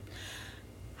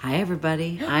Hi,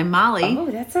 everybody. I'm Molly. Oh,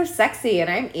 that's so sexy. And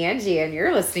I'm Angie, and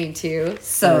you're listening to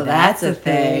So That's a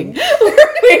Thing.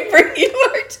 We bring you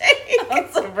our take.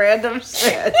 That's some random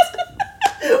shit.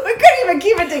 We couldn't even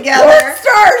keep it together. What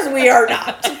stars we are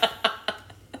not.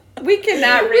 We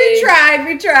cannot read.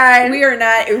 We tried. We are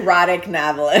not erotic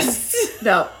novelists.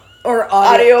 No. Or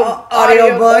audio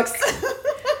books.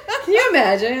 Can you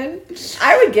imagine?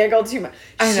 I would giggle too much.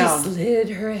 I know. She slid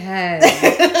her head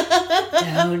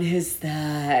down his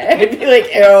thigh. I'd be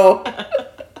like, ew.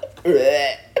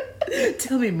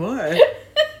 Tell me more.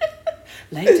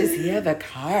 Like, does he have a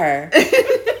car? Was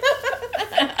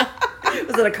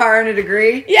it a car and a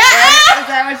degree? Yeah! Is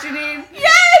that what you need?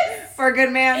 Yes! For a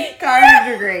good man? Car and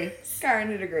a degree. Car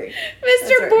and a degree.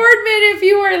 Mr. Right. Boardman, if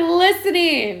you are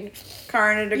listening.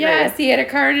 Car and a degree. Yes, he had a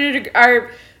car and a degree.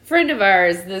 Our friend of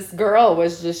ours, this girl,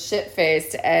 was just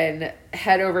shit-faced and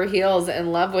head over heels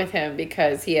in love with him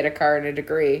because he had a car and a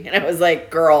degree. And I was like,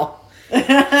 girl,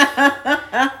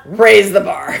 raise the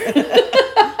bar.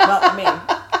 Well, I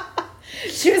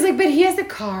mean, She was like, but he has a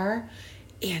car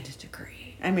and a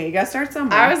degree. you gotta start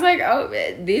somewhere. I was like, oh,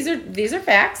 these are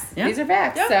facts. Yeah. These are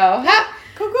facts. Yeah. So,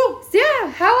 cool.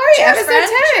 yeah, how are you? Cheers, Episode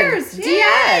friend. 10. Cheers. Diaz.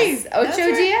 Yay. Ocho That's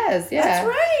right. Diaz. Yeah. That's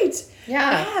right.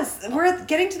 Yeah. Yes. We're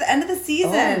getting to the end of the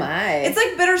season. Oh, my. It's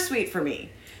like bittersweet for me.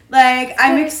 Like,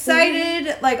 I'm bittersweet.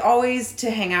 excited, like, always to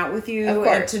hang out with you Of and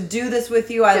course. to do this with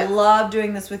you. I Yeah. love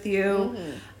doing this with you.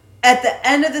 Mhm. At the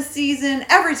end of the season,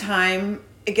 every time,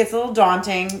 it gets a little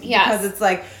daunting Yes. because it's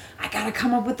like, I gotta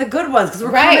come up with the good ones because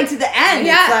we're Right. coming to the end.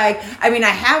 Yeah. It's like, I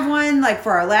have one like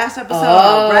for our last episode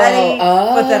Oh, already,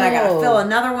 but then I gotta oh. fill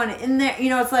another one in there. You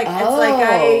know, it's like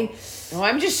Well,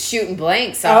 I'm just shooting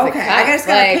blanks off the cuff. I just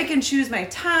gotta like, pick and choose my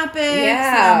topics.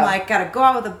 Yeah. And I'm like, gotta go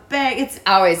out with a bang. It's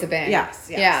always a bang. yes.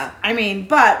 Yeah.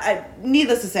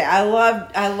 Needless to say, I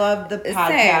love the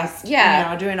podcast. Yeah.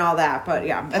 You know, doing all that. But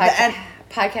yeah, at the end,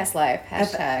 Podcast life. at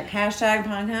the- Hashtag. hashtag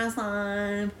podcast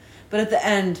live. But at the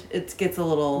end, it gets a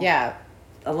little. Yeah.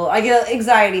 I get an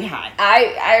anxiety high.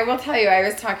 I will tell you, I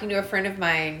was talking to a friend of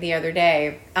mine the other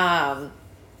day.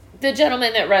 The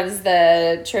gentleman that runs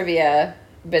the trivia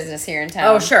business here in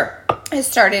town. Oh, sure. Has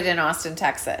started in Austin,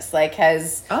 Texas. Like,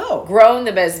 has Oh. grown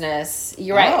the business.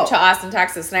 You're right, Oh. to Austin,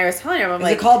 Texas. And I was telling him, I'm Is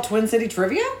like, it called Twin City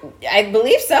Trivia? I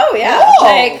believe so, yeah. Oh.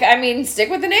 Like, stick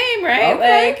with the name, right?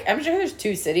 Okay. Like, I'm sure there's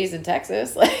 2 cities in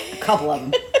Texas. Like, A couple of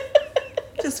them.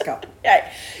 Just a couple. yeah.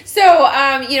 So,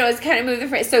 it's kind of moved the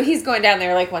phrase. So he's going down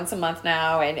there like once a month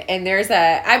now, and there's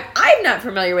I'm not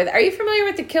familiar with. Are you familiar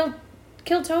with the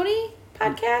Kill Tony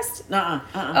podcast?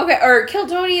 Okay, or Kill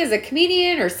Tony is a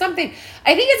comedian or something.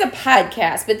 I think it's a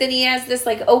podcast, but then he has this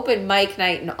like open mic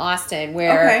night in Austin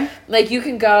where Okay. like you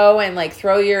can go and like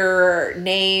throw your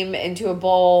name into a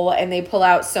bowl and they pull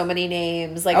out so many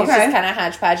names. Like it's Okay. just kind of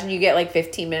hodgepodge and you get like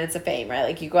 15 minutes of fame, right?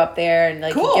 Like you go up there and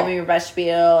like Cool. you give me your best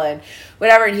spiel and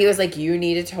whatever. And he was like, you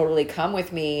need to totally come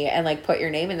with me and like put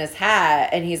your name in this hat.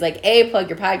 And he's like, A, plug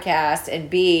your podcast, and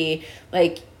B,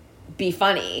 like be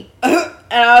funny.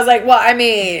 And I was like, well,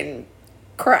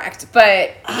 correct,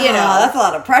 but that's a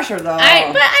lot of pressure, though.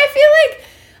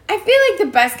 I feel like the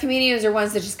best comedians are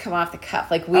ones that just come off the cuff,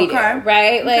 like we do, Okay.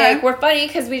 right? Like Okay. we're funny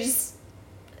because it's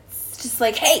just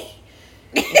like, hey,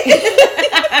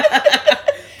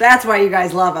 That's why you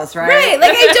guys love us, right? right?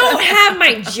 Like I don't have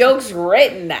my jokes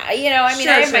written now, I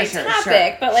have my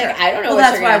topic, but like I don't know. Well, what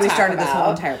that's you're why gonna we talk started this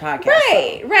whole about. entire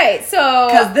podcast, right? So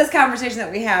Because this conversation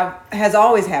that we have has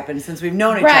always happened since we've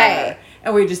known each Right. other,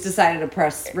 and we just decided to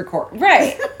press record.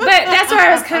 Right. But that's why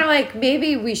I was kind of like,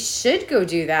 maybe we should go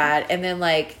do that and then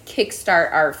like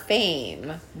kickstart our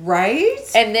fame. Right?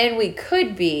 And then we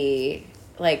could be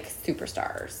like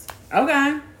superstars.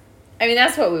 Okay.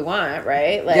 That's what we want,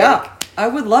 right? Like Yeah. I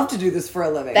would love to do this for a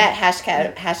living. that hash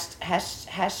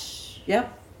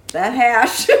Yep. That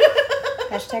hash.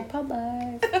 hashtag pod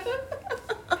life.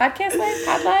 Podcast life,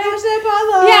 pod life. Hashtag pod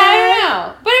life. Yeah, I don't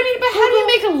know. But how do you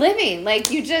make a living?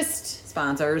 Like you just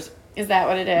Sponsors. is that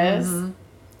what it is? Mm-hmm.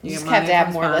 You just get have to money have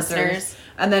from more sponsors. listeners.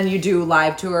 And then you do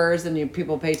live tours and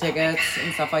people pay tickets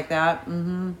and stuff like that.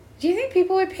 Mm-hmm. Do you think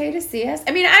people would pay to see us?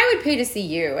 I would pay to see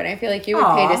you, and I feel like you would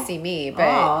pay to see me, but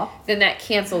Aw. then that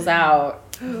cancels out.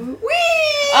 Whee!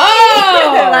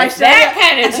 Oh, And I show that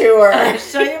kind of tour. I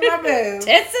show you my boobs.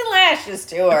 Tits and lashes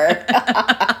tour.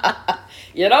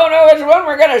 You don't know which one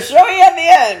we're going to show you at the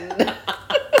end.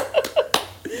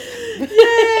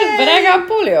 But I got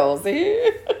polio,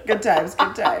 see? Good times,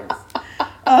 good times.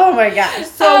 Oh my gosh.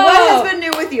 So what has been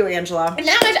new with you, Angela? Not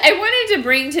much. I wanted to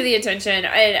bring to the attention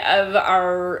of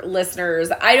our listeners.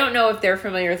 I don't know if they're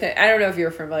familiar with it. I don't know if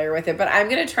you're familiar with it, but I'm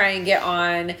going to try and get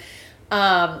on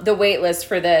the wait list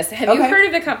for this. Have you Okay. heard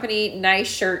of the company Nice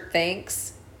Shirt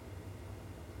Thanks?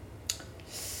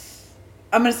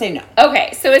 I'm going to say no.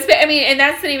 Okay, so it's, I mean, and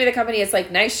that's the name of the company. It's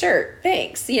like, nice shirt,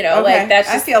 thanks. You know, Okay. like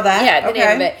that's just, I feel that. Yeah, the Okay.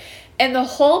 name of it. And the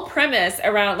whole premise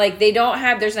around, like, they don't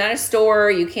have, there's not a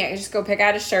store, you can't just go pick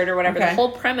out a shirt or whatever. Okay. The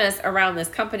whole premise around this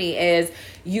company is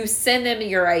you send them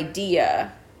your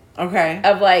idea Okay.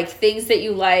 of, like, things that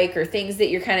you like or things that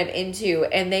you're kind of into,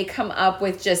 and they come up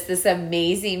with just this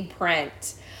amazing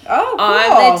print. Oh, cool.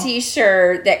 On the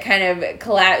t-shirt that kind of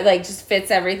like just fits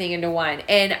everything into one.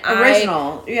 And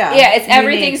original. Yeah. Yeah, it's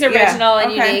everything's original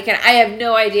and Okay. unique, and I have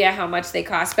no idea how much they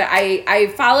cost, but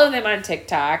I follow them on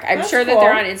TikTok. I'm That's sure that cool.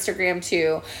 they're on Instagram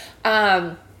too.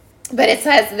 But it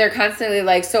says they're constantly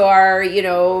like, so our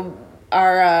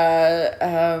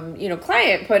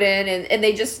client put in, and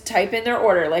they just type in their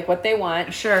order, like what they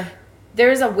want. Sure.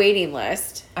 There's a waiting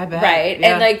list. I bet. Right?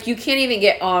 Yeah. And, like, you can't even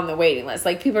get on the waiting list.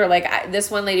 Like, people are like,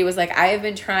 this one lady was like, I have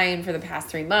been trying for the past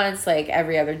 3 months, like,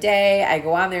 every other day. I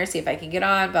go on there, see if I can get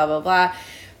on, blah, blah, blah.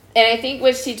 And I think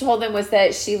what she told them was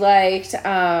that she liked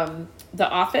The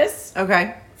Office,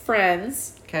 Okay.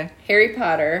 Friends, Okay. Harry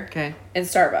Potter, Okay. and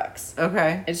Starbucks.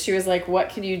 Okay. And she was like, what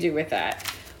can you do with that?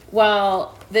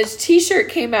 Well, this t-shirt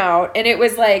came out, and it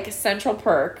was, like, Central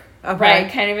Perk, Okay.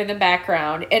 right? Kind of in the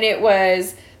background. And it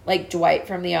was... like Dwight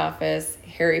from The Office,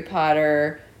 Harry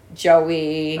Potter,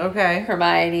 Joey, Okay.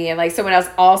 Hermione, and like someone else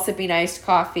all sipping iced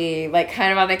coffee, like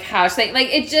kind of on the couch. Like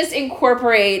it just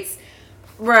incorporates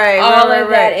all of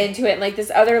that into it. And like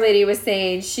this other lady was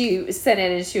saying, she sent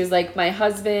it and she was like, my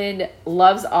husband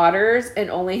loves otters and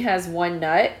only has one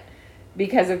nut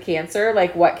because of cancer.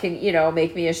 Like what can,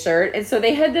 make me a shirt? And so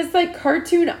they had this like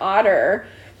cartoon otter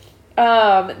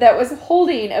that was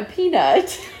holding a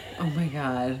peanut. Oh my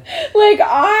God. Like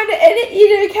on, and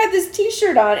it had this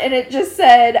t-shirt on, and it just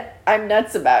said, I'm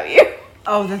nuts about you.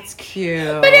 Oh, that's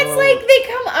cute. But it's like they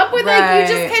come up with like,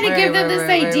 you just kind of give them this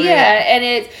idea,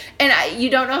 and you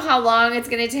don't know how long it's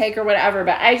going to take or whatever,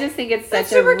 but I just think it's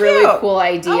such a really cute. cool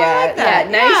idea. I like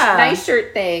that. Yeah, nice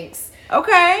shirt, thanks.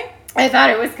 Okay. I thought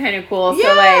it was kind of cool.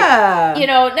 Yeah. So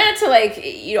like, not to like,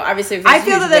 obviously if there's I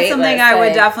feel huge that's something list, I would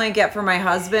like, definitely get for my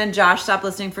husband. Josh, stop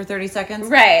listening for 30 seconds.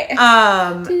 Right.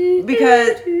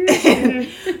 Because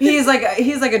he's like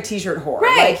a t-shirt whore.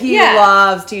 Right, Like he yeah.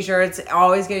 loves t-shirts,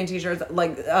 always getting t-shirts,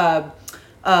 like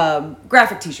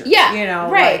graphic t-shirts. Yeah.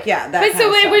 Right. Like, yeah. That but kind so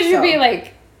of it stuff. would So- be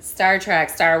like Star Trek,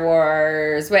 Star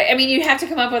Wars. But I mean, you'd have to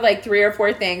come up with like 3 or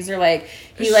 4 things. Or like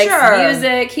he likes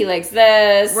music, he likes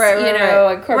this. Right,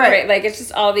 incorporate right. like it's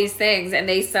just all these things, and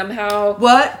they somehow.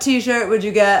 What t-shirt would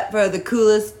you get for the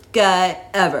coolest guy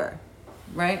ever?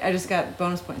 Right? I just got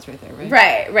bonus points right there, right?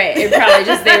 Right. It probably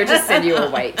they would just send you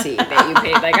a white tee that you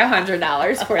paid like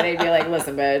 $100 for. They'd be like,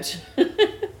 listen, bitch,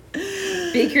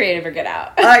 be creative or get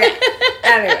out. Okay.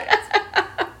 Anyways.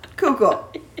 Cool. Well,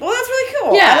 that's really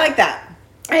cool. Yeah. I like that.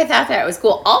 I thought that was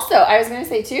cool. Also, I was going to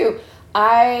say too,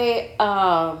 I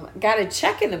got a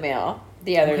check in the mail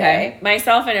the other day.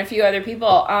 Myself and a few other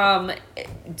people.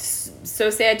 So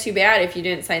sad, too bad if you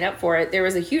didn't sign up for it. There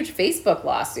was a huge Facebook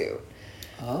lawsuit.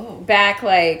 Oh. Back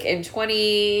like in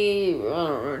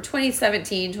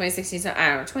 2017, 2016, I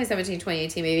don't know, 2017,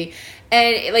 2018 maybe.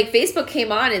 And like Facebook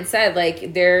came on and said like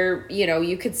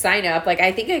you could sign up. Like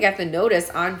I think I got the notice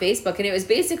on Facebook, and it was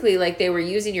basically like they were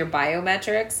using your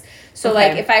biometrics. So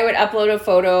like if I would upload a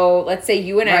photo, let's say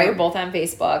you and I were both on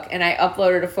Facebook, and I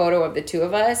uploaded a photo of the two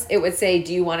of us, it would say,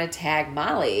 do you want to tag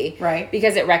Molly? Right.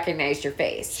 Because it recognized your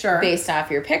face. Sure. Based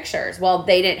off your pictures. Well,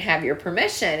 they didn't have your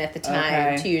permission at the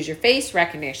time to use your face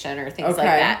recognition or things like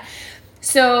that.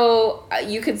 So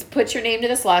you could put your name to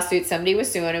this lawsuit. Somebody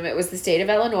was suing them. It was the state of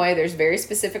Illinois. There's very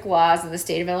specific laws in the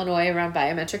state of Illinois around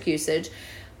biometric usage.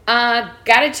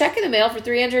 Got a check in the mail for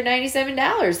 $397 the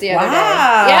other day.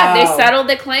 Yeah, they settled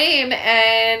the claim,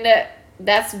 and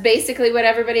that's basically what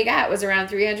everybody got, was around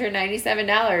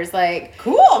 $397. Like,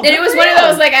 cool. And it was one of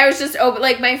those, like, I was just open.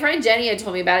 Like, my friend Jenny had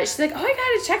told me about it. She's like, oh, I got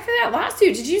a check for that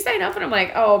lawsuit. Did you sign up? And I'm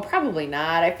like, oh, probably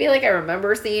not. I feel like I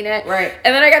remember seeing it. Right.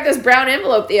 And then I got this brown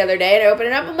envelope the other day, and I opened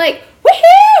it up. I'm like,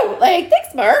 woohoo! Like,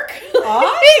 thanks, Mark.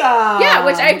 Awesome. Yeah,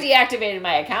 which I've deactivated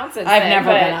my account since I've then,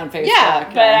 never been on Facebook. Yeah,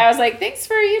 but I was like, thanks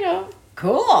for,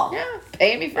 Cool. yeah,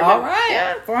 paying me for All it. right.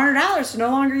 Yeah. $400 to no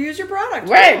longer use your product.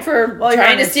 Right, for Well, you're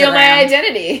trying on to steal my Instagram.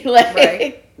 identity. Like,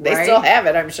 Right. they Right. still have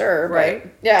it, I'm sure. Right.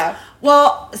 But, yeah.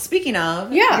 Well, speaking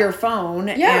of Yeah. your phone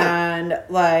and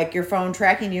like your phone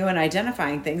tracking you and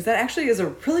identifying things, that actually is a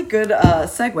really good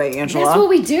segue, Angela. That's what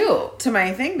we do. to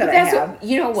my thing that That's I have. what,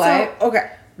 you know what? So,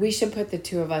 okay. We should put the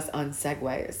two of us on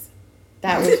Segways.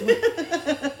 That was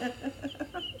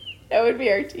that would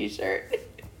be our t-shirt.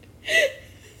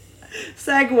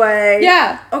 Segue.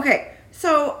 Yeah. Okay.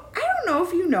 So I don't know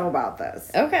if you know about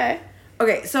this. Okay.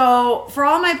 Okay. So for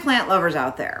all my plant lovers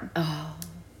out there, Oh.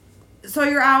 so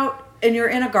you're out and you're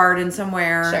in a garden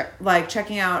somewhere, Sure. like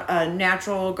checking out a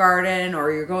natural garden,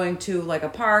 or you're going to like a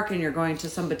park and you're going to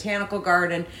some botanical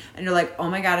garden, and you're like, oh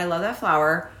my God, I love that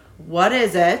flower. What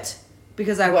is it?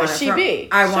 Because I want it.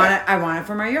 I want it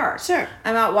for my yard. Sure.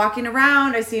 I'm out walking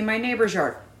around. I see my neighbor's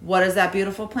yard. What is that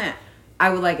beautiful plant? I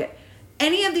would like it.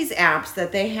 Any of these apps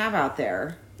that they have out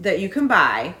there that you can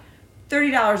buy,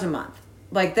 $30 a month.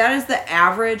 Like, that is the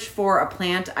average for a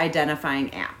plant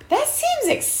identifying app. That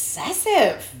seems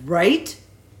excessive. Right?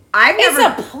 It's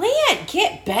a plant.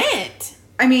 Get bent.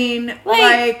 I mean,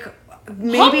 like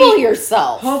maybe humble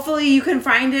yourself. Hopefully you can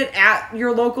find it at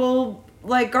your local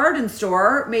like garden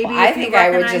store. Maybe I think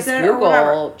I would just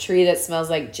Google tree that smells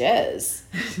like jizz.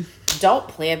 Don't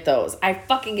plant those. I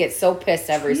fucking get so pissed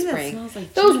every spring.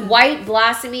 Like those white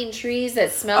blossoming trees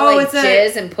that smell like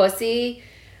jizz and pussy.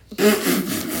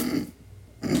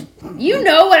 You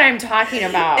know what I'm talking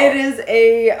about. It is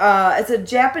it's a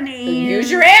Japanese.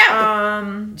 Use your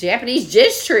app. Japanese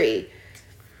jizz tree.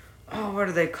 Oh, what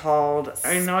are they called?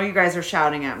 I know you guys are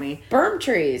shouting at me. Sperm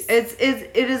trees. It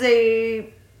is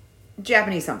a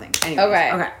Japanese something.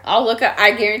 Anyways, okay. I'll look up.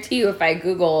 I guarantee you, if I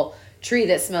Google tree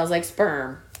that smells like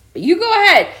sperm, you go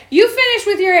ahead. You finish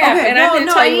with your app, and I'm going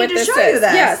to tell you what this is.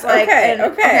 Yes.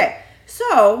 Okay.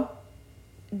 So,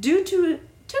 due to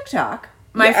TikTok,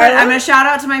 I'm going to shout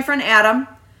out to my friend Adam.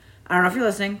 I don't know if you're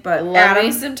listening, but Love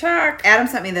me some talk. Adam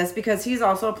sent me this because he's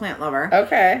also a plant lover.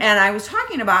 Okay. And I was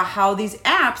talking about how these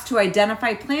apps to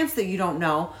identify plants that you don't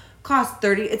know cost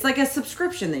 $30. It's like a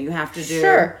subscription that you have to do.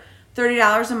 Sure.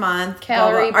 $30 a month.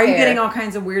 Calorie Are you getting all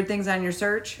kinds of weird things on your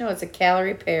search? No, it's a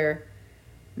calorie pair.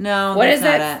 No, what that's is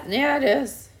not that? it. Yeah, it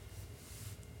is.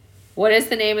 What is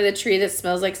the name of the tree that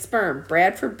smells like sperm?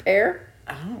 Bradford pear?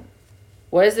 Oh.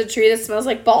 What is the tree that smells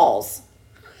like balls?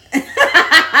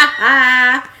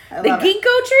 The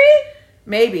ginkgo tree?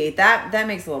 Maybe. That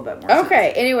makes a little bit more sense.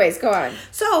 Okay, anyways, go on.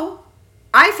 So,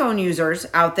 iPhone users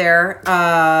out there,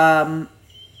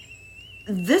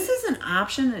 this is an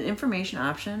option, an information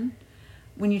option,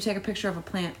 when you take a picture of a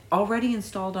plant already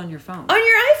installed on your phone. On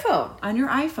your iPhone? On your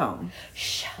iPhone.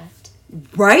 Shut.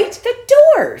 Right? The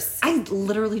doors. I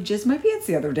literally jizzed my pants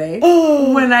the other day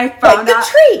when I found out.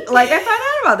 Tree. Like, I found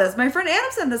out about this. My friend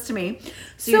Adam sent this to me.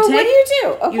 So what do you do?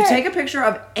 Okay. You take a picture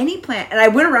of any plant, and I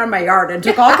went around my yard and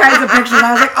took all kinds of pictures.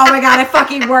 I was like, oh my God, it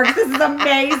fucking works. This is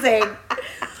amazing.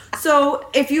 So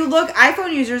if you look,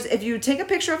 iPhone users, if you take a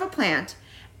picture of a plant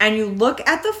and you look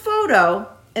at the photo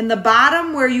in the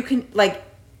bottom where you can, like,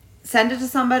 send it to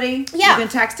somebody, you can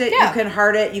text it, you can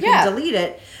heart it, you can delete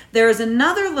it. There is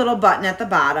another little button at the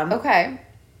bottom. Okay.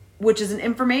 Which is an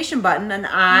information button, an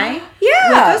eye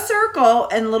with a circle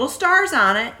and little stars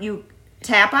on it. You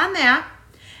tap on that,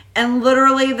 and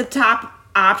literally the top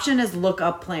option is look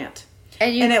up plant.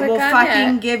 And it will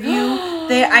fucking give you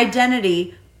the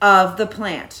identity of the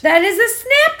plant. That is a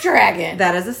snapdragon.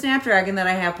 That is a snapdragon that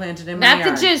I have planted in my yard.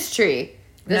 Not the jizz tree.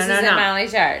 This is in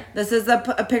Molly's yard. This is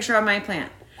a picture of my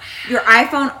plant. Your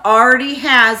iPhone already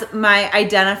has my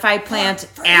Identify Plant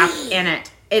app in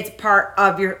it. It's part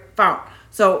of your phone.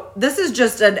 So this is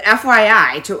just an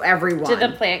FYI to everyone. Did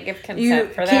the plant give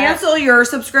consent for that? Cancel your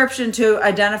subscription to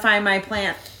Identify My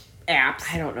Plant apps.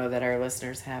 I don't know that our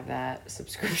listeners have that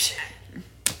subscription.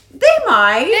 They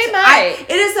might.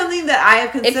 It is something that I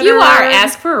have considered. If you are,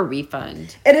 ask for a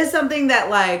refund. It is something that,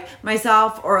 like,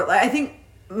 myself or I think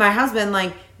my husband,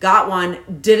 like, got one,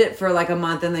 did it for like a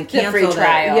month, and then canceled the free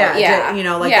trial. it. Yeah.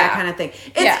 That kind of thing.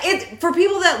 It's for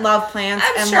people that love plants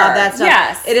love that stuff.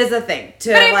 Yes. It is a thing.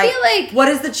 But I feel like what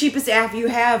is the cheapest app you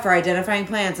have for identifying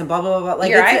plants and blah blah blah.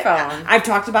 Like your iPhone. I've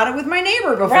talked about it with my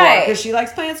neighbor before because she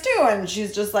likes plants too, and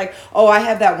she's just like, oh, I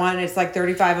have that one. It's like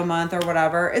 $35 a month or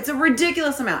whatever. It's a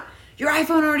ridiculous amount. Your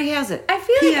iPhone already has it. I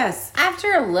feel like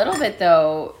after a little bit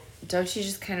though, don't you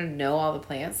just kind of know all the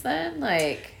plants then?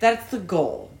 Like that's the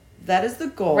goal. That is the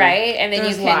goal. Right? And then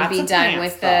you can be done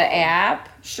with the app.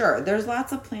 Sure. There's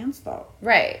lots of plants, though.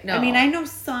 Right. No. I mean, I know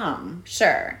some.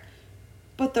 Sure.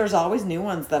 But there's always new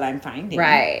ones that I'm finding.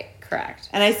 Right. Correct.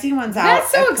 And I see ones out.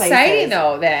 That's so exciting,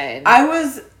 though, then. I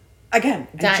was, again,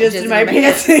 just in my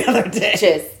pants the other day.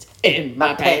 Just in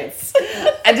my pants.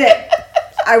 I did.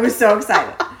 I was so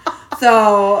excited.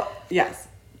 So, yes.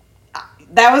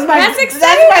 That's my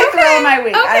thrill of my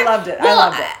week. Okay. I loved it. Well, I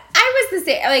loved it. I was the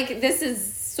same. Like, this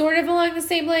is sort of along the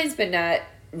same lines, but not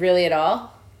really at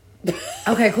all.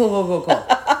 Okay, cool.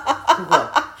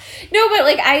 No, but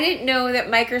like I didn't know that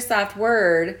Microsoft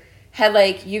Word had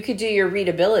like you could do your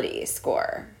readability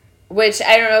score, which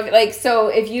I don't know if like so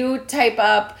if you type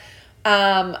up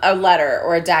a letter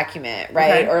or a document,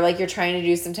 right? Okay. Or like you're trying to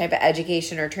do some type of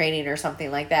education or training or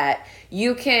something like that,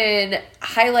 you can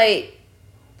highlight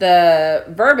the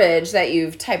verbiage that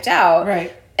you've typed out.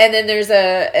 Right. And then there's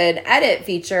an edit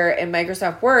feature in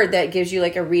Microsoft Word that gives you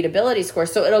like a readability score.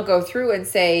 So it'll go through and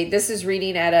say, this is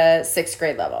reading at a 6th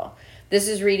grade level. This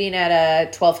is reading at a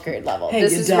 12th grade level. Hey,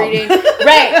 this you is dumb. reading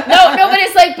right. No, but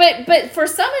it's like, but for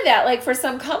some of that, like for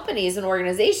some companies and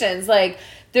organizations, like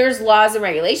there's laws and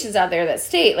regulations out there that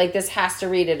state like this has to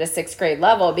read at a 6th grade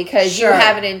level because you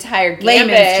have an entire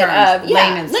gambit of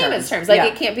layman's terms. Like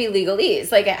it can't be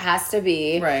legalese. Like it has to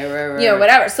be right. You know,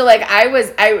 whatever. So like I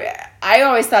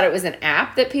always thought it was an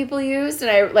app that people used,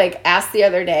 and I like asked the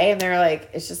other day, and they're like,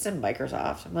 "It's just in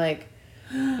Microsoft." I'm like,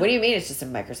 "What do you mean it's just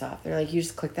in Microsoft?" They're like, "You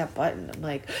just click that button." I'm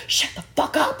like, "Shut the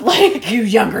fuck up!" Like you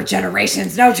younger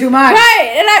generations know too much,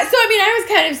 right? And I was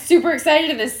kind of super excited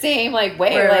in the same like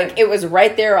way, like it was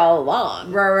right there all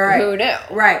along. Right. Who knew?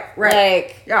 Right.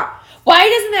 Like yeah. Why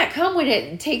doesn't that come when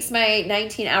it takes my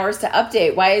 19 hours to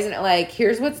update? Why isn't it like,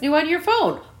 here's what's new on your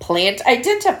phone? Plant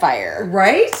identifier.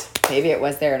 Right? Maybe it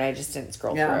was there and I just didn't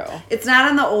scroll through. It's not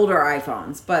on the older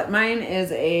iPhones, but mine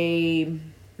is a...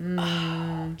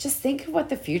 just think of what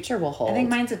the future will hold. I think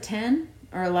mine's a 10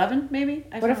 or 11, maybe.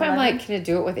 What if I'm like, can it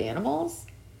do it with animals?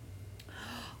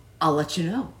 I'll let you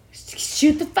know.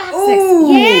 Shoot the fox.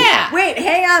 Ooh. Yeah. Wait,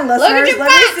 hang on, listeners. Let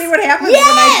me see what happens when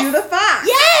I do the fox.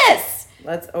 Yes.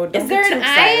 Don't is there get an too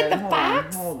eye excited. at the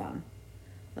fox? Hold on.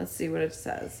 Let's see what it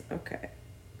says. Okay.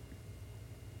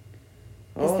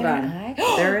 Is Hold there on. an eye?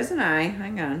 There is an eye.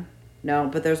 Hang on. No,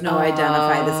 but there's no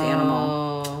identify this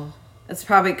animal. It's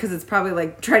probably because it's probably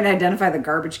like trying to identify the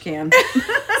garbage can.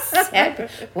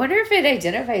 Wonder if it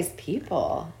identifies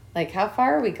people. Like, how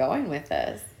far are we going with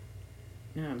this?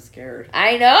 No, I'm scared.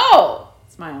 I know.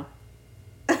 Smile.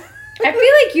 I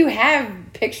feel like you have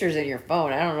pictures in your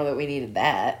phone. I don't know that we needed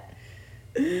that.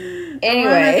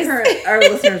 Anyways, our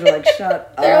listeners are like, shut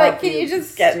up. They're like, can you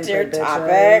just get to your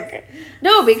topic?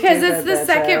 No, because it's the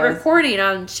second recording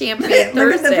on Champion Thursday.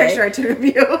 Look at the picture I took of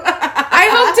you. I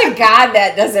hope to God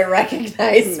that doesn't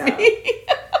recognize me.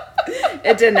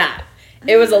 It did not.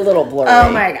 It was a little blurry. Oh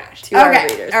my gosh. To our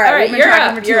readers. All right, you're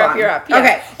up. Yeah.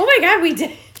 Okay. Oh my God, we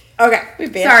did. Okay.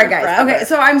 Sorry, guys. Forever. Okay,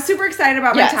 so I'm super excited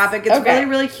about my topic. It's really,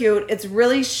 really cute. It's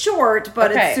really short,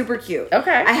 but it's super cute.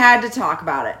 Okay. I had to talk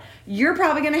about it. You're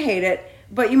probably going to hate it,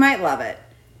 but you might love it.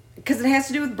 Because it has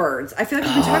to do with birds. I feel like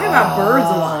we've been talking about birds a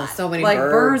lot. So many like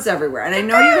birds. birds everywhere. And I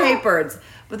know you hate birds,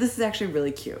 but this is actually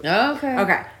really cute. Okay.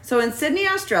 Okay. So in Sydney,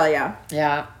 Australia,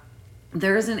 yeah,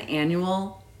 there is an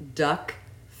annual duck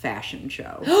fashion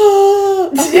show.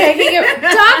 Ducks,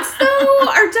 though?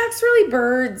 Are ducks really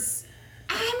birds?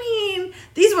 I mean,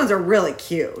 these ones are really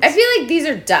cute. I feel like these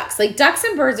are ducks. Like, ducks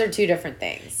and birds are two different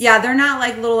things. Yeah, they're not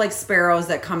like little like sparrows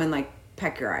that come and like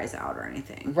peck your eyes out or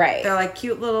anything. Right. They're like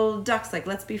cute little ducks, like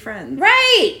let's be friends.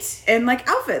 Right. And like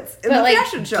outfits in but the like,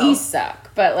 fashion show. Geese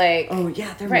suck, but like... Oh,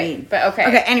 yeah, they're right. mean. But okay.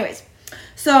 Okay, anyways.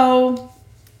 So...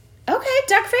 Okay,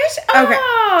 duck fashion. Okay,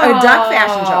 Oh. a duck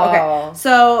fashion show. Okay,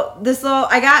 so this little,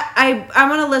 I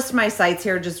want to list my sites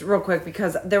here just real quick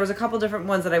because there was a couple different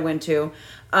ones that I went to.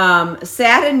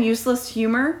 Sad and Useless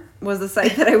Humor was the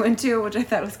site that I went to, which I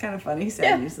thought was kind of funny.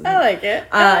 Sad and Useless. I like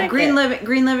it.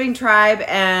 Green Living Tribe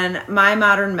and My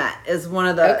Modern Met is one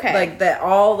of the like that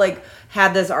all like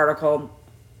had this article.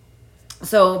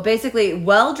 So basically,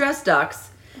 well-dressed ducks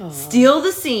steal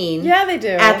the scene. Yeah, they do.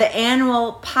 At the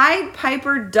annual Pied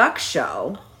Piper Duck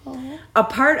Show, a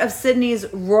part of Sydney's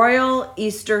Royal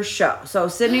Easter Show. So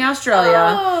Sydney,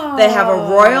 Australia, they have a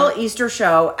Royal Easter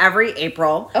Show every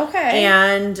April.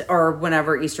 Okay. Or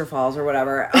whenever Easter falls or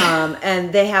whatever.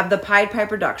 And they have the Pied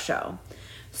Piper Duck Show.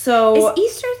 So is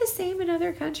Easter the same in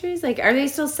other countries? Like, are they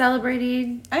still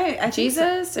celebrating I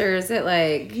Jesus, or is it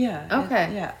like... Yeah.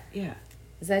 Okay. Yeah.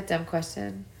 Is that a dumb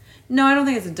question? No, I don't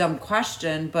think it's a dumb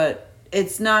question, but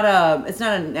it's not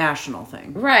a national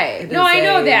thing. Right. It No, is I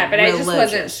know a that, but I just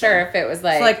wasn't religious sure thing. if it was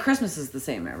like... So like Christmas is the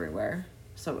same everywhere.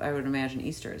 So I would imagine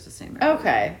Easter is the same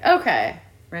everywhere. Okay.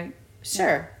 Right?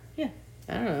 Sure. Yeah.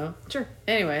 I don't know. Sure.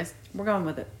 Anyways. We're going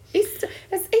with it. It's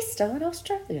Easter in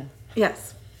Australia.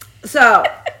 Yes. So,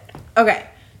 okay.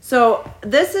 So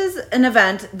this is an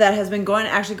event that has been going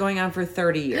on for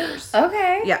 30 years.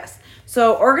 Okay. Yes.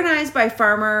 So organized by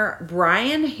farmer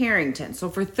Brian Harrington. So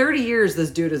for 30 years, this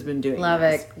dude has been doing Love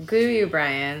this. it. Goo you,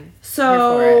 Brian.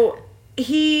 So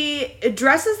he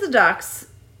dresses the ducks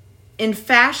in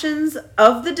fashions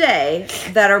of the day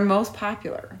that are most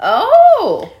popular.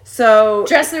 Oh. So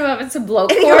Dressing them up in some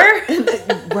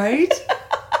blokecore. Right?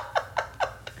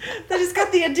 They just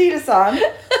got the Adidas on.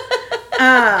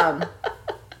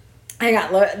 Hang on,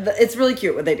 it's really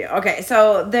cute what they do. Okay,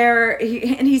 so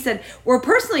he said, we're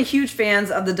personally huge fans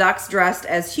of the ducks dressed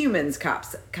as humans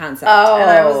concept. Oh. And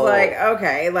I was like,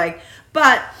 okay, like,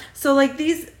 But, so like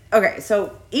these, okay,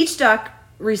 so each duck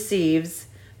receives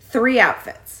 3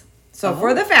 outfits. So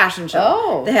for the fashion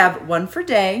show, they have one for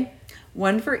day,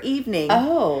 one for evening,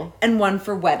 and one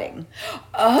for wedding.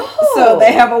 So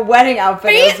they have a wedding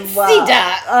outfit as well.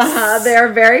 Ducks.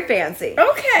 They're very fancy.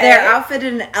 Okay. They're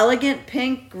outfitted in elegant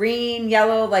pink, green,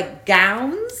 yellow, like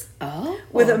gowns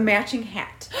with a matching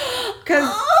hat. Because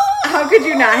how could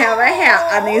you not have a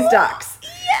hat on these ducks?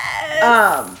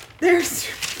 Yes. They're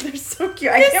so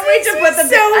cute. I can't wait to put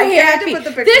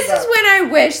the pictures This is up. when I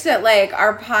wish that like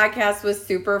our podcast was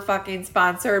super fucking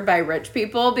sponsored by rich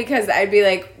people, because I'd be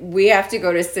like, we have to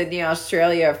go to Sydney,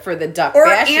 Australia for the duck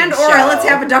fashion show. Or let's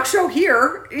have a duck show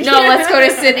here. No, let's go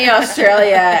to Sydney,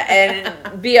 Australia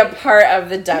and be a part of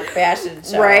the duck fashion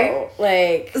show. Right?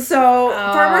 Like, so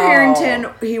Farmer Harrington,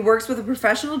 he works with a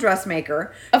professional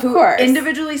dressmaker who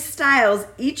individually styles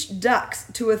each ducks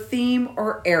to a theme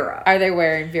or era. Are they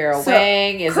wearing Vera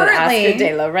Wang? Is it Oscar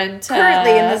de la Renta?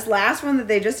 Currently, in this last one that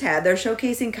they just had, they're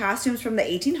showcasing costumes from the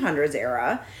 1800s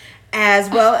era, as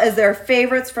well as their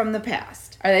favorites from the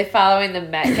past. Are they following the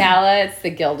Met Gala? It's the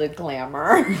Gilded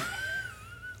Glamour.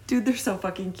 Dude, they're so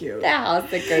fucking cute. Yeah,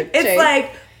 it's a good It's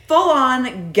like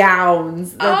full-on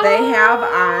gowns that they have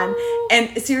on.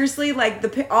 And seriously,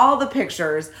 like all the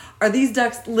pictures are these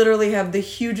ducks literally have the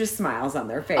hugest smiles on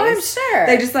their face. Oh, I'm sure.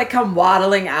 They just like come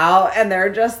waddling out and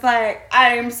they're just like,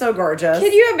 I am so gorgeous.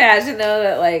 Can you imagine though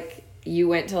that like you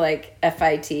went to like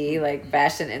FIT, like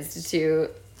Fashion Institute?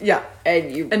 Yeah.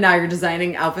 And now you're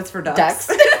designing outfits for ducks.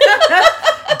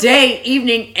 Day,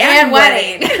 evening, and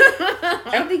wedding.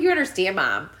 I don't think you understand,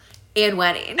 Mom. And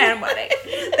wedding.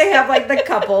 They have like the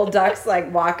couple ducks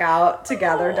like walk out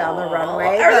together down the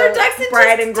runway. Are there ducks in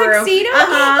bride and groom? tuxedos?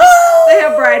 They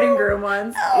have bride and groom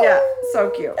ones. Yeah, so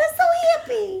cute. That's so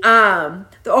happy.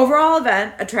 The overall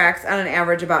event attracts on an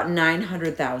average about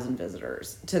 900,000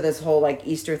 visitors to this whole like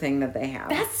Easter thing that they have.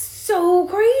 That's so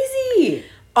crazy.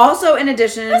 Also, in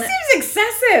addition, that seems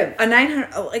excessive.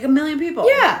 Like 1 million people,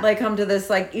 like come to this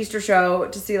like Easter show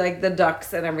to see like the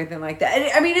ducks and everything like that. And,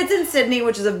 I mean, it's in Sydney,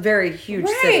 which is a very huge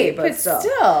city, but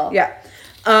still, yeah.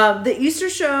 The Easter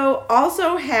show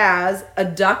also has a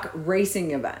duck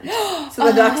racing event, so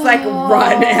the ducks like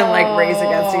run and like race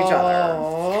against each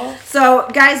other. So,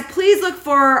 guys, please look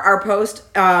for our post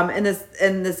in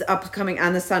this upcoming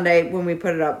on this Sunday when we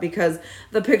put it up, because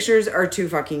the pictures are too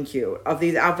fucking cute of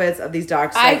these outfits of these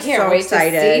ducks. I can't wait to see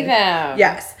them.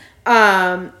 Yes.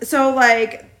 So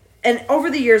like, and over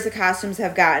the years, the costumes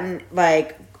have gotten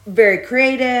like very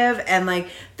creative and like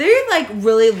they like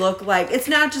really look like it's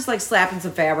not just like slapping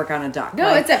some fabric on a duck. No,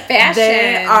 like, it's a fashion.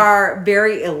 They are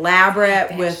very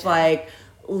elaborate with like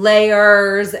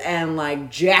layers and like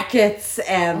jackets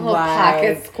and little like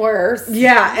pocket squares.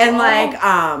 Yeah, and like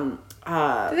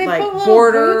like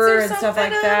border and stuff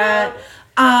like that.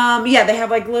 Yeah, they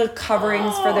have like little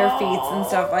coverings for their feet and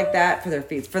stuff like that.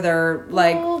 For their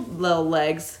like little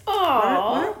legs.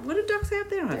 What do ducks have?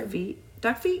 They don't have feet.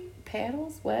 Duck feet?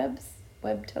 Paddles, web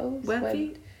toes, web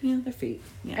feet. Yeah, they're feet.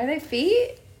 Yeah. Are they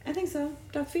feet? I think so.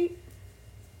 Duck feet,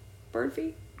 bird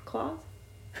feet, claws,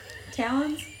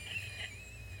 talons.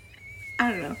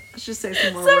 I don't know. Let's just say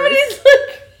some more Somebody's words.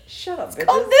 like, shut up, bitches.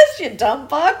 call this, you dumb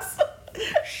fucks.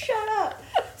 Shut up.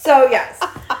 So yes.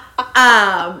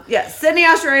 Yes, Sydney,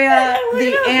 Australia,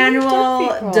 the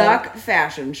annual duck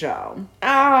fashion show. Oh,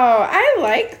 I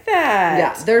like that.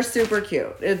 Yeah, they're super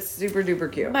cute. It's super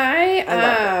duper cute. I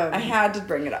love it. I had to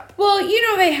bring it up. Well, you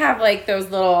know they have like those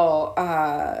little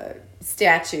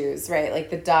statues, right? Like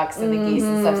the ducks and the geese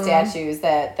and stuff statues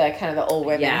that the kind of the old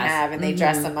women have, and they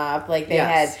dress them up. Like they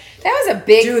had, that was a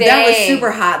big thing. That was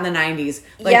super hot in the 90s.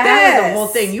 Like that was the whole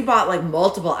thing. You bought like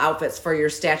multiple outfits for your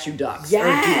statue ducks.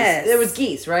 Yes. Or geese. It was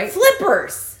geese, right?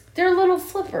 Flippers. They're little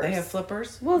flippers. They have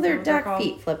flippers? Well, they're duck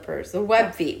feet flippers. The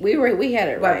web feet. We had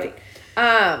it web right. Feet.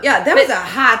 Yeah, that was a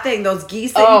hot thing. Those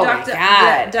geese that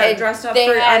you dressed up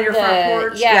for on your front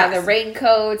porch. Yeah, the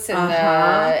raincoats and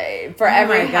the for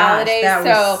every holiday. That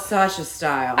was such a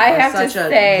style. I have such to a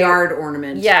say, yard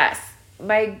ornament. Yes,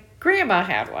 my grandma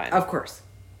had one. Of course.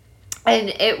 And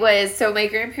it was, so my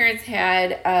grandparents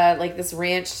had like this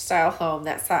ranch style home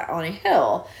that sat on a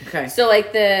hill. Okay. So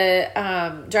like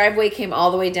the driveway came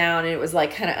all the way down and it was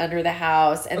like kind of under the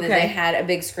house. And then they had a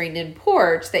big screened in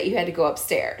porch that you had to go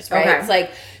upstairs, right? Okay. It's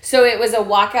like, so it was a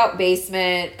walkout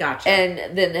basement. Gotcha.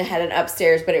 And then it had an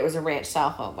upstairs, but it was a ranch style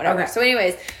home, whatever. Okay. So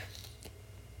anyways,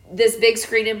 this big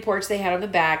screened in porch they had on the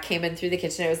back came in through the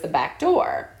kitchen. It was the back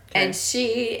door. Okay. And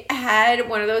she had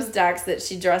one of those ducks that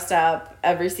she dressed up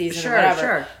every season or whatever.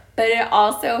 Sure. But it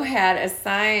also had a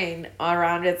sign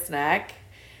around its neck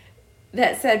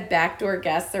that said backdoor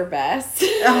guests are best.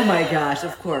 Oh my gosh,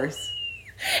 of course.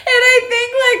 And I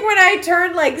think, like, when I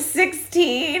turned, like,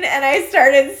 16 and I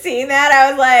started seeing that, I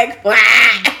was like, wah!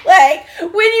 Like,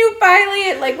 when you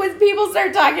finally, like, when people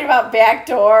start talking about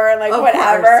backdoor and, like,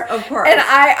 whatever. Of course. And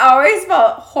I always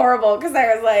felt horrible because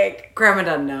I was like, Grandma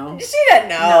doesn't know. She doesn't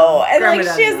know. No, and, Grandma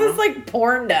like, she has know. this, like,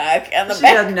 porn duck on the back. She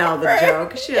doesn't know the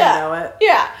joke. She doesn't know it.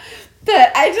 Yeah.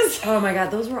 But I just... Oh, my God.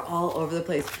 Those were all over the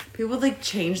place. People would, like,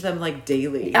 change them, like,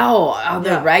 daily. Oh, on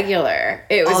the regular.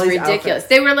 It was ridiculous. Outfits.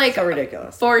 They were, like, so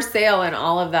ridiculous. For sale in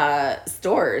all of the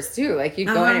stores, too. Like, you'd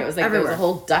go in, it was like, everywhere. There was a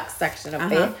whole duck section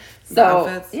of it. So,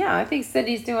 outfits. Yeah, I think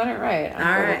Sydney's doing it right. All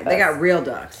right. They got real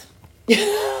ducks.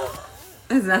 It's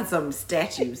not some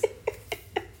statues.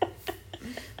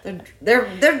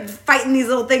 They're fighting these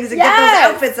little things to get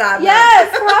those outfits on. Yes,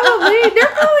 probably. They're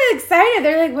probably excited.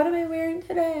 They're like, what am I wearing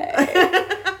today?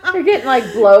 They're getting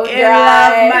like blow dry.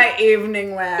 I love my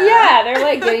evening wear. Yeah, they're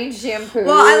like getting shampooed.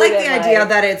 Well, I like the idea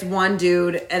that it's one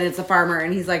dude and it's a farmer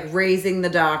and he's like raising the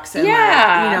ducks and like,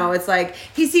 you know, it's like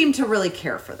he seemed to really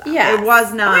care for them. Yeah, it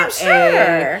was not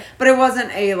but it wasn't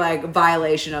a like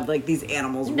violation of like these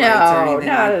animals' rights or anything.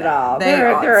 No, not like at all.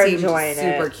 That. They're seemed enjoying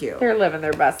super it. cute. They're living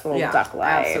their best little duck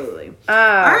life. Absolutely. All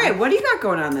right, what do you got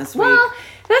going on this week? Well,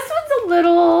 this one's a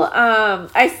little.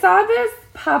 I saw this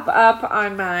pop up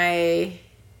on my.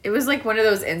 It was like one of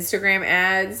those Instagram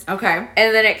ads. Okay. And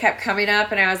then it kept coming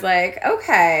up, and I was like,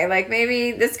 okay, like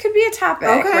maybe this could be a topic,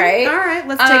 right? All right,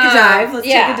 let's take a dive. Let's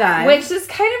take a dive. Which just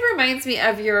kind of reminds me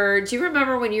of your. Do you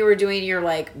remember when you were doing your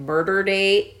like murder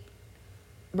date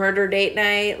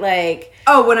night, like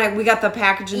when we got the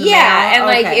package in the mail? And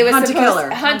like it was Hunt to supposed Killer.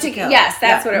 Hunt to yes,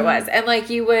 that's what it was. And like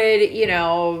you would, you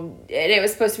know, and it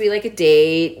was supposed to be like a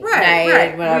date night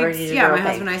and whatever. My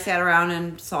husband and I sat around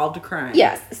and solved a crime.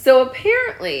 Yes. So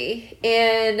apparently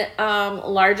in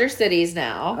larger cities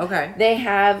now, they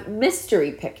have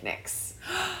mystery picnics.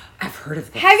 I've heard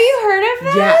of this. Have you heard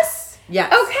of this?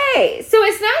 Yes. Okay, so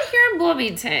it's not here in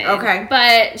Bloomington. Okay.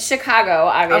 But Chicago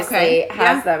obviously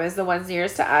has them as the ones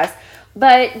nearest to us.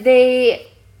 But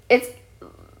it's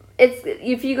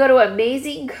if you go to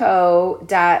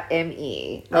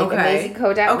amazingco.me,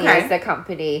 amazingco.me is the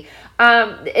company.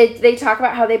 They talk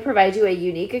about how they provide you a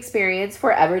unique experience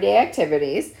for everyday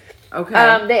activities.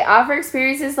 Okay. They offer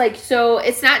experiences so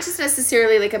it's not just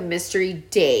necessarily like a mystery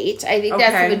date. I think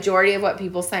that's the majority of what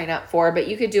people sign up for, but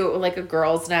you could do it with like a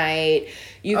girls' night.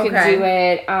 You can do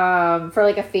it for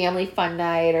like a family fun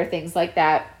night or things like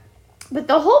that. But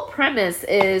the whole premise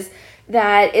is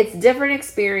that it's different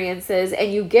experiences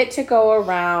and you get to go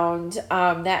around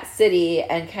that city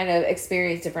and kind of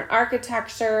experience different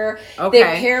architecture. They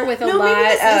pair with maybe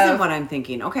this isn't what I'm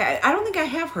thinking. Okay, I don't think I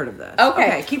have heard of this.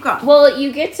 Okay, keep going. Well,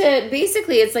 you get to,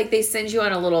 basically it's like they send you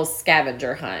on a little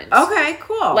scavenger hunt. Okay,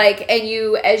 cool. Like, and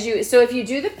so if you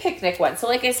do the picnic one, so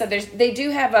like I said, they do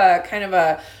have a kind of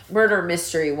a murder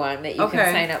mystery one that you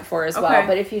can sign up for as well.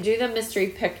 But if you do the mystery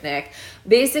picnic,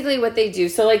 basically what they do,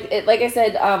 so like I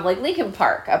said, like Lincoln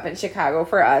Park up in Chicago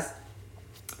for us,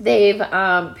 they've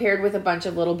paired with a bunch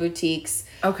of little boutiques,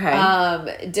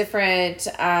 different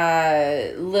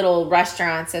little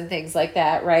restaurants and things like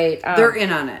that, right? They're in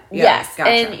on it. Yes, gotcha.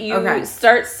 And you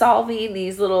start solving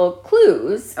these little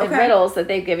clues and riddles that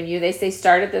they've given you. They say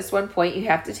start at this one point. You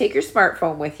have to take your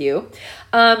smartphone with you,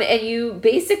 and you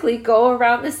basically go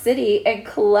around the city and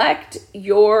collect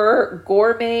your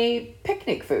gourmet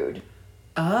picnic food.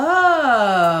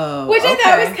 Oh, which I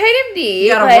thought was kind of neat.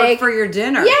 You gotta work for your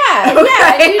dinner. Yeah,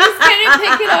 and you just kind of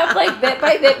pick it up like bit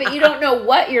by bit, but you don't know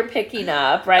what you're picking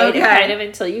up, right? Kind of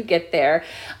until you get there.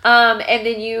 And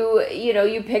then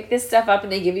you pick this stuff up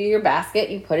and they give you your basket.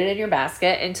 You put it in your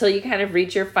basket until you kind of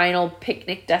reach your final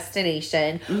picnic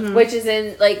destination, which is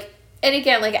in and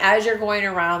again, like as you're going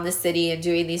around the city and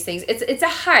doing these things, it's a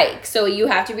hike. So you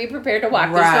have to be prepared to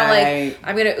walk. There's no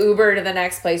I'm going to Uber to the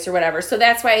next place or whatever. So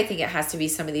that's why I think it has to be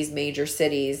some of these major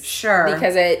cities. Sure.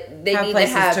 Because they need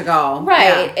places to have to go.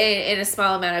 Right. In a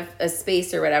small amount of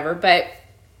space or whatever. But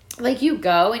like you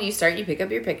go and you start and you pick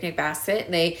up your picnic basket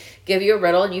and they give you a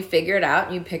riddle and you figure it out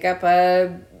and you pick up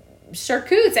a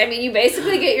charcuterie. I mean, you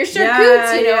basically get your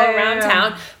charcuterie, around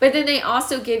town. But then they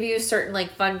also give you certain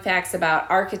fun facts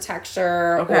about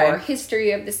architecture or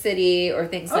history of the city or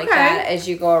things like that as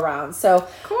you go around. So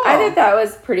I thought that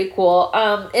was pretty cool.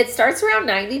 It starts around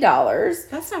 $90.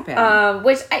 That's not bad.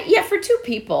 Which for two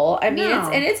people, I mean,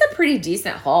 it's a pretty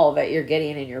decent haul that you're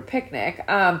getting in your picnic.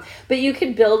 But you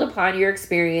can build upon your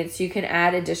experience. You can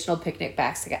add additional picnic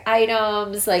basket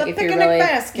items, like if you're really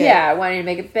wanting to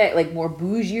make it fit, like more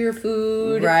bougier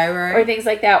food, or things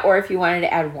like that, or if you wanted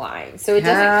to add wine. So it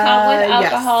doesn't come with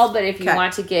alcohol, but if you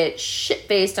want to get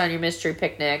shit-faced on your mystery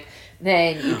picnic,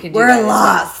 then you can do that. We're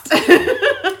lost.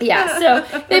 Yeah,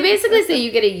 so they basically say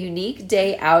you get a unique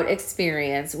day out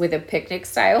experience with a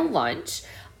picnic-style lunch.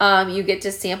 You get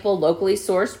to sample locally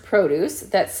sourced produce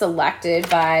that's selected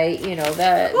by,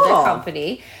 the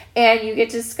company. And you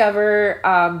get to discover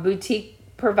boutique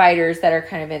providers that are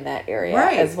kind of in that area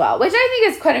as well, which I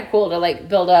think is kind of cool to like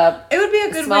build up. It would be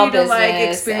a good way to like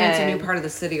experience a new part of the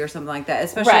city or something like that,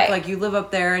 especially if like you live up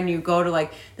there and you go to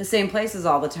like the same places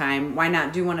all the time. Why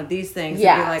not do one of these things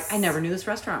and be like, I never knew this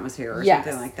restaurant was here or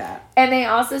something like that. And they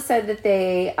also said that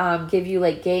they give you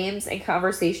like games and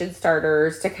conversation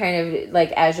starters to kind of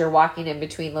like as you're walking in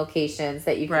between locations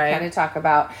that you can kind of talk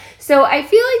about. So I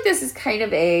feel like this is kind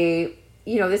of a,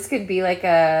 this could be like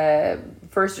a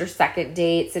first or second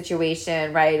date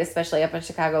situation, right? Especially up in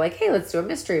Chicago, like, hey, let's do a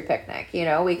mystery picnic.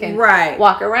 We can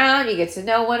walk around, you get to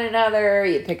know one another,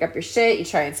 you pick up your shit, you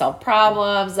try and solve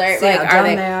problems, right? See like, are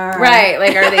they right?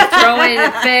 Like, are they throwing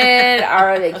a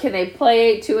fit? Can they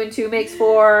play 2 and 2 makes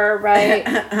 4? Right?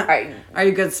 Are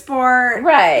you a good sport?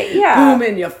 Right? Yeah. Boom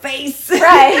in your face.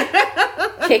 Right.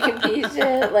 Kicking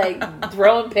shit, like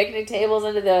throwing picnic tables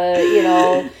into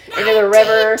the into the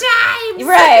river. Times.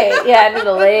 Right? Yeah, into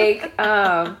the lake.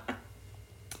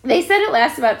 They said it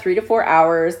lasts about 3 to 4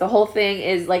 hours. The whole thing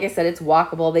is, like I said, it's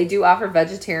walkable. They do offer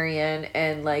vegetarian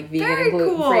and like vegan and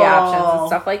gluten-free options and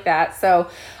stuff like that. So,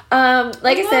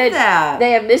 like I said,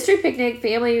 they have mystery picnic,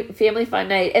 family fun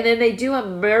night, and then they do a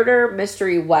murder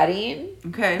mystery wedding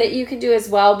that you can do as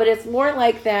well. But it's more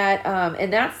like that,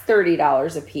 and that's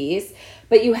 $30 a piece.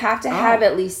 But you have to have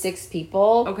at least 6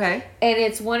 people. Okay, and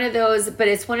it's one of those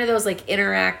like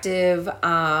interactive.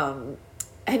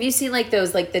 Have you seen like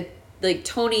those like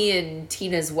Tony and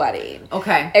Tina's wedding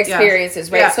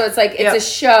experiences, right? Yeah. So it's like it's a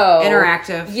show.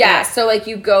 Interactive. Yeah. So like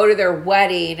you go to their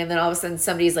wedding and then all of a sudden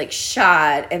somebody's like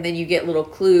shot and then you get little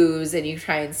clues and you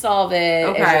try and solve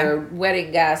it as your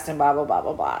wedding guest and blah blah blah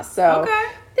blah blah. So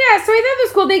yeah, so I thought it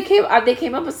was cool. They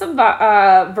came up with some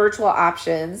virtual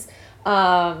options.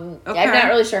 I'm not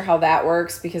really sure how that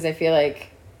works because I feel like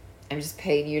I'm just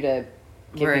paying you to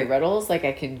give me riddles. Like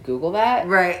I can Google that.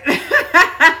 Right.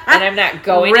 And I'm not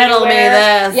going Riddle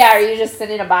anywhere. me this. Yeah, or you just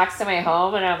sending a box to my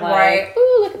home and I'm like,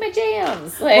 ooh, look at my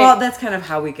jams. Like, well, that's kind of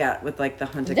how we got with like the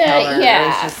Hunted Keller. Yeah. It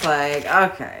was just like,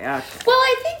 okay. Well,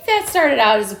 I think that started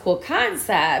out as a cool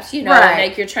concept,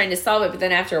 like you're trying to solve it, but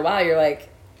then after a while you're like,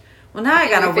 well, now I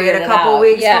gotta wait a couple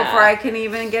weeks before I can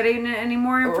even get any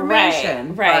more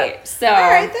information. Right. But, so, all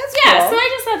right, that's cool. So I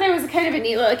just thought that was kind of a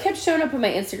neat little, it kept showing up on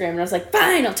my Instagram and I was like,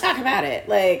 fine, I'll talk about it.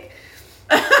 Like,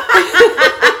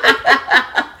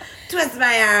 twist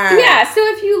my arm. Yeah, so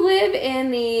if you live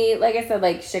in the, like I said,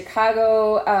 like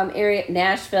Chicago area,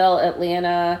 Nashville,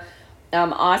 Atlanta,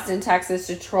 Austin, Texas,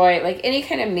 Detroit, like any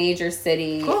kind of major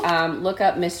city, look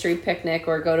up Mystery Picnic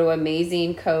or go to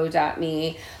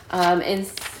amazingco.me.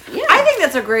 I think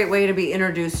that's a great way to be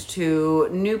introduced to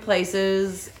new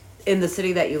places in the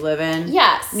city that you live in.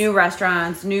 Yes. New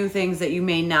restaurants, new things that you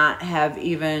may not have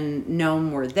even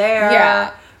known were there.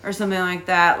 Yeah. Or something like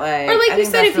that. Or like you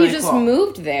said, if you just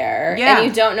moved there and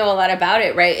you don't know a lot about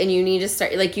it, right? And you need to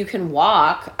start, like you can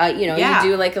walk, you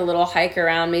do like a little hike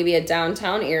around maybe a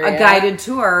downtown area. A guided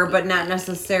tour, but not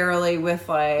necessarily with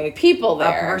like people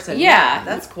there. A person. Yeah.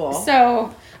 That's cool.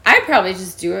 So I'd probably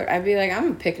just do it. I'd be like, I'm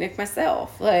going to picnic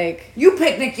myself. Like, you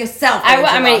picnic yourself.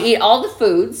 I'm going to eat all the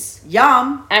foods.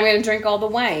 Yum. I'm going to drink all the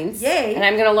wines. Yay. And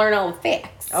I'm going to learn all the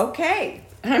facts. Okay.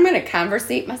 And I'm going to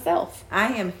conversate myself.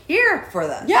 I am here for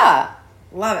this. Yeah.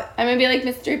 Love it. I'm going to be like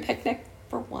Mystery Picnic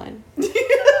for one.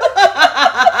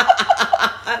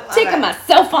 Taking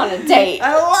myself on a date.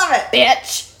 I love it.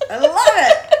 Bitch. I love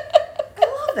it. I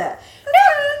love that.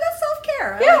 That's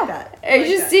self-care. I like that.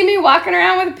 You just see me walking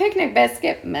around with a picnic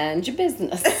basket. Mind your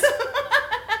business.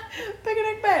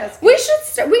 Picnic basket.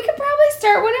 We could probably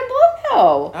start one in Blue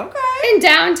Hill. Okay. In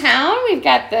downtown, we've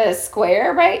got the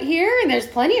square right here, and there's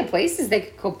plenty of places they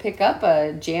could go pick up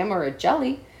a jam or a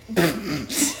jelly. Jam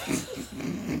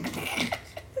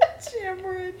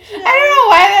or a jelly. I don't know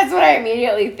why that's what I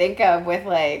immediately think of with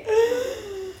like.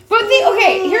 But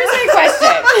here's my question.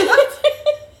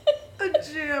 A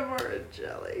jam or a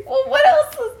jelly. Well, what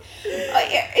else was...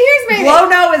 here's my...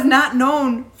 Blow-No is not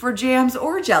known for jams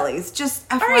or jellies. Just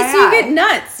FYI. All right, so you get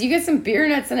nuts. You get some beer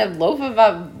nuts and a loaf of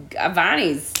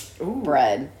Avani's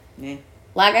bread. Yeah.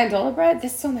 La Gondola bread?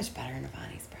 That's so much better than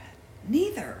Avani's bread.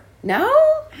 Neither. No?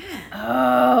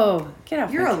 Oh. Get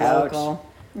off You're my couch. You're a local.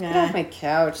 Get off my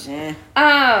couch.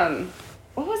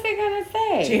 What was I going to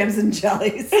say? Jams and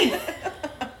jellies.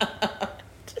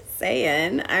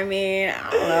 Saying. I mean, I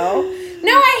don't know.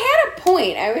 No, I had a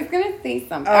point? I was gonna say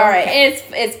something. Okay. All right,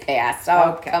 it's past.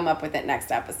 I'll come up with it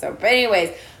next episode. But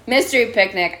anyways, mystery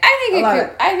picnic.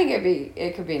 I think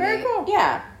it could be very neat. cool.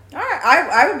 Yeah. All right,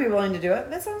 I would be willing to do it.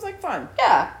 That sounds like fun.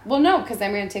 Yeah. Well, no, because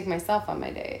I'm gonna take myself on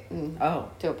my date and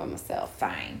do it by myself.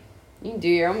 Fine. You can do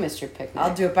your own mystery picnic.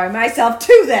 I'll do it by myself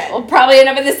too. Then we'll probably end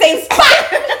up in the same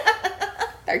spot.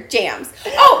 Our jams.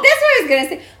 Oh, that's what I was gonna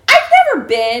say. I've never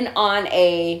been on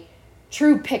a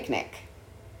true picnic.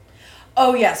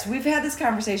 Oh, yes. We've had this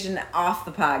conversation off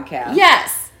the podcast.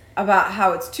 Yes. About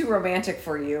how it's too romantic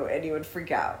for you and you would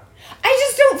freak out. I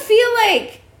just don't feel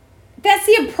like that's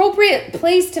the appropriate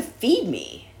place to feed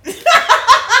me.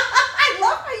 I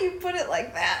love how you put it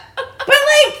like that. But,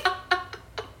 like,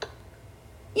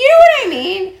 you know what I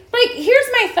mean? Like, here's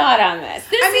my thought on this.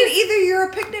 Either you're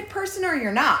a picnic person or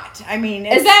you're not. I mean,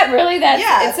 is that really that?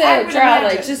 Yeah, it's a draw,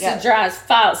 like, just a draw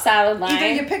a solid line.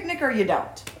 Either you picnic or you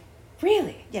don't.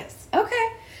 Really? Yes. Okay.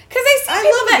 Because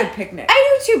I love a good picnic.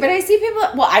 I do too, but I see people.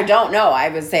 Well, I don't know. I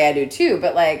would say I do too,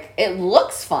 but like it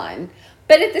looks fun.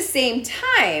 But at the same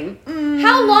time,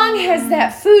 how long has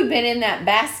that food been in that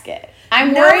basket?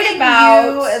 I'm worried about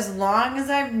you as long as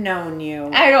I've known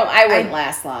you. I wouldn't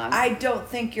last long. I don't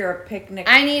think you're a picnic.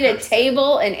 I need a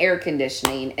table and air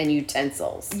conditioning and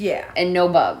utensils. Yeah. And no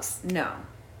bugs. No.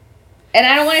 And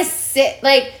I don't want to sit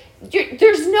like.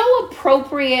 There's no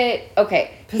appropriate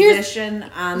position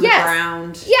on the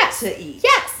ground to eat.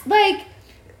 Yes, like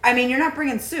I mean, you're not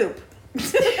bringing soup.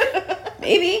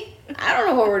 Maybe I don't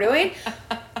know what we're doing.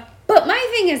 But my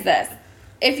thing is this: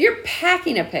 if you're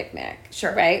packing a picnic,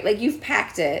 sure, right? Like you've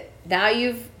packed it, now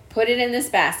you've put it in this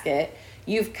basket.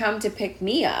 You've come to pick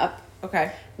me up.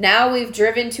 Okay. Now we've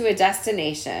driven to a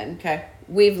destination. Okay.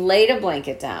 We've laid a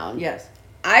blanket down. Yes.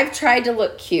 I've tried to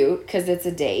look cute because it's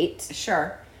a date.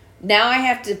 Sure. Now I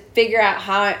have to figure out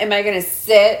how am I going to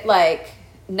sit like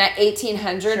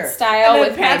 1800 style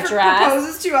with Patrick my dress.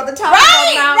 Proposes to you on the top right,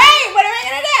 of the mountain. right. What am I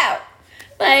going to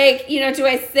do? Like, do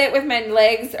I sit with my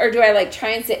legs or do I like try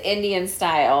and sit Indian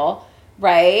style,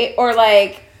 right? Or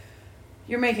like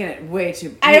you're making it way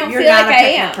too. I don't feel like I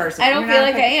am. Person. I don't feel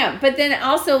like I am. But then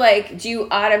also like, do you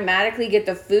automatically get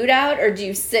the food out or do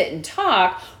you sit and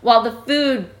talk while the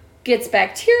food gets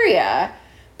bacteria?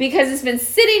 Because it's been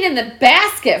sitting in the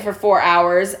basket for 4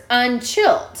 hours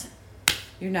unchilled.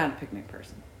 You're not a picnic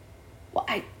person. Well,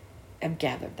 I've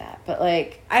gathered that. But,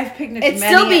 like... I've picnicked it'd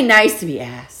still be nice to be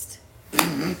asked. Will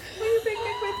you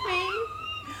picnic with me?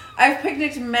 I've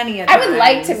picnicked many a time. I would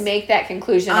like to make that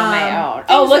conclusion on my own.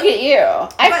 Oh, look at you.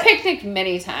 I've picnicked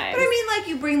many times. But I mean, like,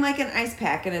 you bring, like, an ice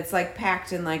pack and it's, like,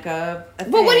 packed in, like, a thing.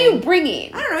 But what are you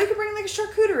bringing? I don't know. You could bring, like,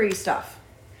 charcuterie stuff.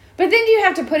 But then do you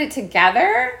have to put it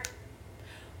together?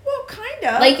 Well, kind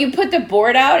of. Like, you put the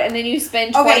board out and then you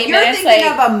spend 20 minutes, you're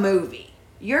thinking of a movie.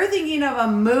 You're thinking of a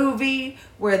movie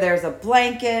where there's a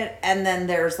blanket and then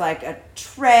there's, like, a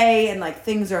tray and, like,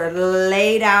 things are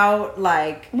laid out,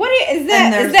 like... What is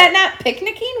that? Is that not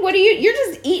picnicking? What are you... You're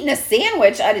just eating a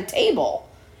sandwich at a table,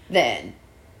 then.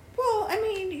 Well, I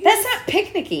mean... That's not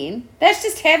picnicking. That's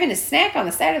just having a snack on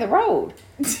the side of the road.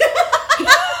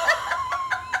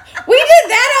 We did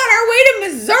that on our way to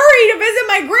Missouri to visit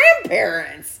my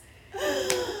grandparents.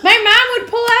 My mom would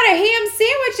pull out a ham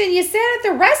sandwich and you sat at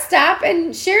the rest stop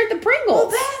and shared the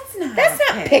Pringles. Well, that's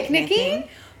not picnicking.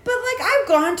 But, like, I've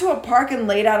gone to a park and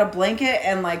laid out a blanket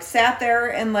and, like, sat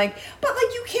there and, like... But,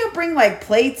 like, you can't bring, like,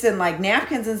 plates and, like,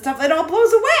 napkins and stuff. It all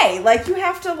blows away. Like, you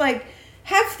have to, like,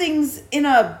 have things in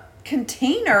a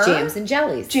container. Jams and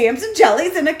jellies. Jams and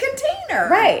jellies in a container.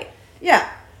 Right. Yeah.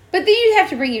 But then you'd have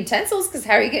to bring utensils because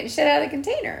how are you getting shit out of the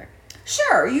container?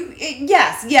 Sure.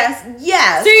 Yes.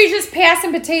 So you're just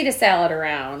passing potato salad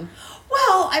around.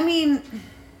 Well, I mean,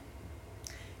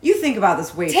 you think about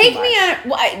this way Take too much.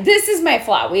 me on this is my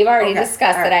flaw. We've already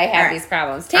discussed that I have these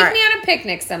problems. Take me on a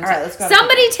picnic sometime. All right, let's go.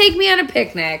 Somebody take me on a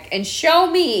picnic and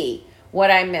show me what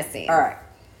I'm missing. All right.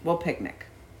 We'll picnic.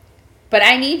 But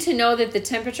I need to know that the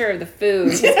temperature of the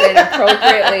food has been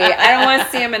appropriately. I don't want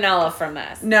salmonella from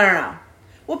this. No.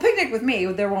 Well, picnic with me,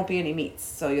 there won't be any meats,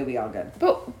 so you'll be all good.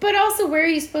 But also, where are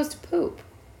you supposed to poop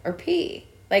or pee?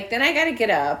 Like, then I got to get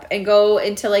up and go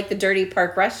into, like, the dirty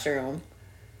park restroom.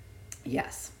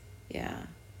 Yes. Yeah.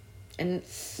 And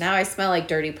now I smell like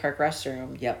dirty park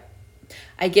restroom. Yep.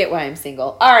 I get why I'm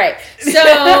single. All right. So...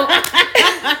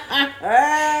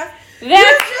 You're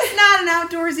just not an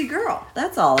outdoorsy girl.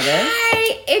 That's all it is.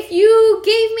 If you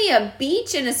gave me a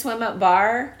beach and a swim-up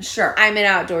bar... Sure. I'm an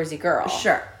outdoorsy girl.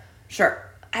 Sure.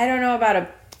 I don't know about a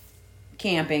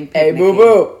camping. Hey,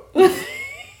 boo-boo.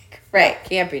 Right,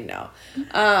 camping, no.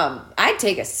 I'd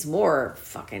take a s'more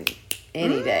fucking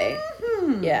any day.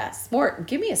 Mm-hmm. Yeah, s'more.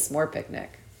 Give me a s'more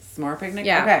picnic. S'more picnic?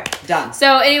 Yeah. Okay, done.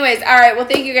 So anyways, all right. Well,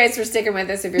 thank you guys for sticking with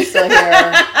us if you're still here.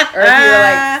 Or if you're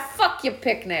like, fuck your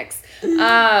picnics.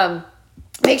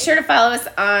 Make sure to follow us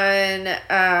on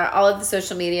all of the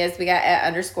social medias. We got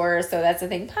 @_, so that's the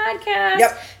thing, podcast.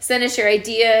 Yep. Send us your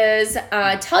ideas.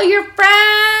 Tell your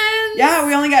friends. Yeah,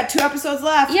 we only got 2 episodes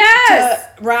left. Yes.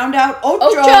 To round out Ocho.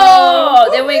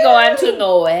 Ocho. Then we go on to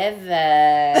Nueve.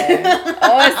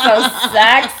 Oh, it's so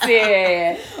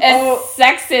sexy. It's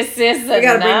sexy, sis. We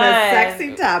gotta bring the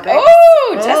sexy topic.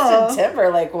 Oh, Justin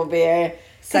Timberlake will be a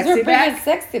sexy back.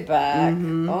 Sexy back.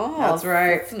 Mm-hmm. Oh, that's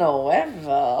right. It's Nuevo.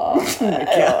 Oh my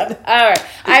God. All right,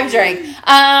 I've drank.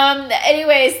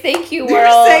 Anyways, thank you, Did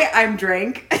world. you say I'm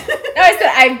drank? No, I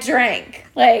said I've drank.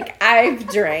 Like I've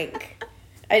drank.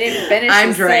 I didn't finish. I'm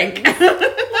the drank. sentence.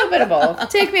 A little bit of both.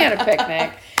 Take me on a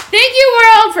picnic. Thank you,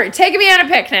 world, for taking me on a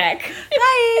picnic.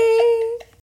 Bye.